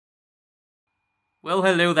Well,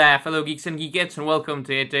 hello there, fellow geeks and geekettes, and welcome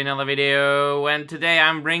to yet another video. And today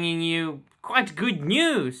I'm bringing you quite good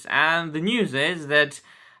news, and the news is that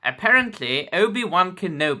apparently Obi-Wan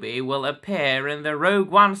Kenobi will appear in the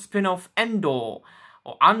Rogue One spin-off Andor,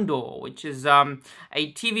 which is a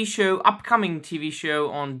TV show, upcoming TV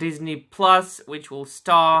show on Disney Plus, which will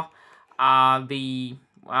star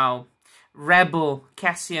rebel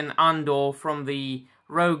Cassian Andor from the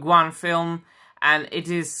Rogue One film. And it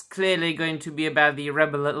is clearly going to be about the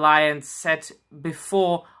Rebel Alliance set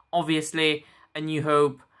before, obviously, A New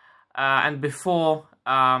Hope and before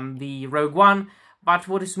the Rogue One. But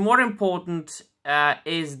what is more important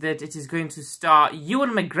is that it is going to star Ewan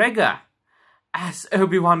McGregor as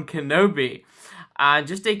Obi-Wan Kenobi.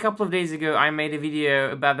 Just a couple of days ago, I made a video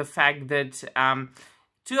about the fact that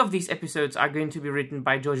two of these episodes are going to be written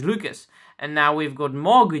by George Lucas. And now we've got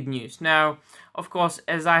more good news. Now, of course,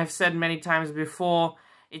 as I've said many times before,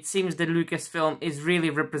 it seems that Lucasfilm is really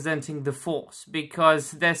representing the Force,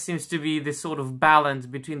 because there seems to be this sort of balance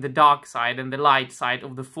between the dark side and the light side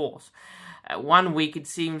of the Force. One week it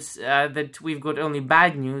seems that we've got only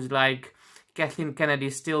bad news, like Kathleen Kennedy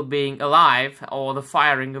still being alive, or the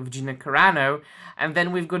firing of Gina Carano, and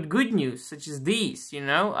then we've got good news, such as these,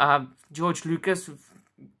 George Lucas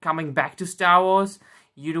coming back to Star Wars,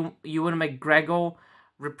 Ewan McGregor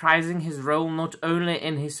reprising his role not only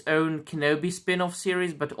in his own Kenobi spin-off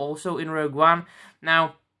series, but also in Rogue One.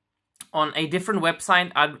 Now, on a different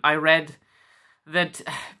website, I read that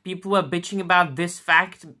people were bitching about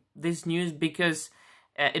this news, because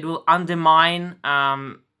it will undermine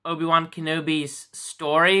Obi-Wan Kenobi's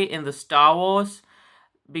story in the Star Wars,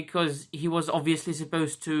 because he was obviously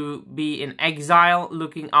supposed to be in exile,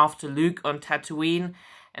 looking after Luke on Tatooine,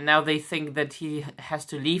 and now they think that he has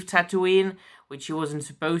to leave Tatooine, which he wasn't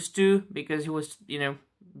supposed to, because he was,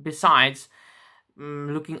 besides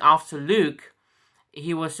looking after Luke,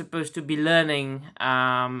 he was supposed to be learning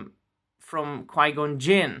from Qui-Gon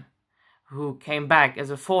Jinn, who came back as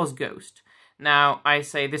a Force ghost. Now, I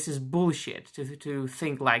say this is bullshit to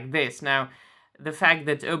think like this. Now, the fact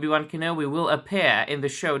that Obi-Wan Kenobi will appear in the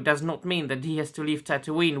show does not mean that he has to leave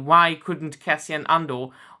Tatooine. Why couldn't Cassian Andor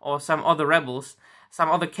or some other rebels, some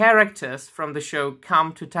other characters from the show,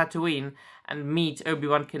 come to Tatooine and meet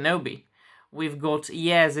Obi-Wan Kenobi? We've got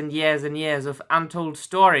years and years and years of untold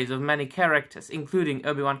stories of many characters, including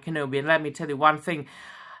Obi-Wan Kenobi. And let me tell you one thing,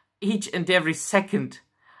 each and every second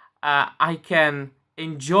I can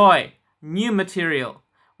enjoy new material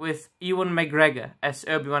with Ewan McGregor as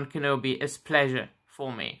Obi-Wan Kenobi is pleasure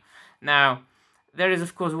for me. Now, there is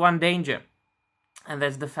of course one danger, and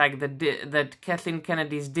that's the fact that Kathleen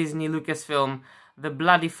Kennedy's Disney Lucasfilm, the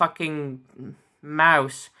bloody fucking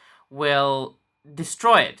mouse, will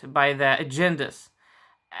destroy it by their agendas.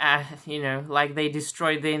 Like they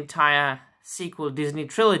destroyed the entire sequel Disney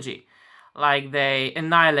trilogy, like they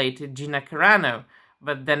annihilated Gina Carano.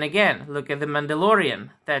 But then again, look at The Mandalorian.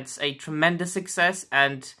 That's a tremendous success,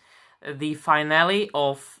 and the finale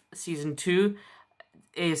of Season 2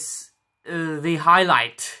 is the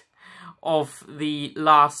highlight of the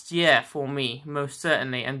last year for me, most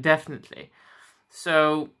certainly and definitely.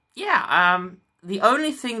 So, yeah, the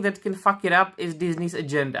only thing that can fuck it up is Disney's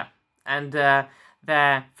agenda. And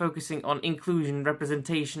they're focusing on inclusion,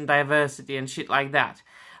 representation, diversity, and shit like that.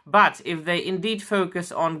 But if they indeed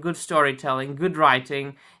focus on good storytelling, good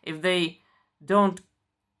writing, if they don't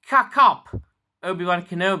cuck up Obi-Wan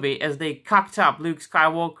Kenobi as they cucked up Luke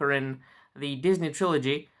Skywalker in the Disney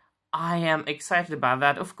trilogy, I am excited about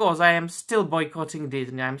that. Of course, I am still boycotting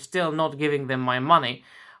Disney. I'm still not giving them my money.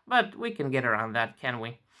 But we can get around that, can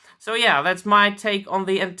we? So yeah, that's my take on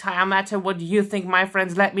the entire matter. What do you think, my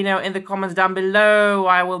friends? Let me know in the comments down below.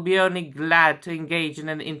 I will be only glad to engage in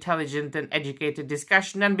an intelligent and educated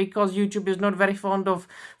discussion. And because YouTube is not very fond of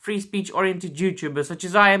free speech-oriented YouTubers such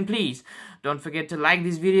as I am, please don't forget to like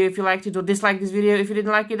this video if you liked it, or dislike this video if you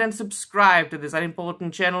didn't like it, and subscribe to this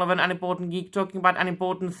unimportant channel of an unimportant geek talking about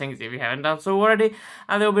unimportant things if you haven't done so already.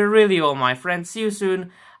 And that'll be really all, my friends. See you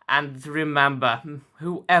soon. And remember,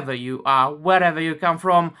 whoever you are, wherever you come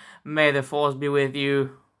from, may the Force be with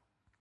you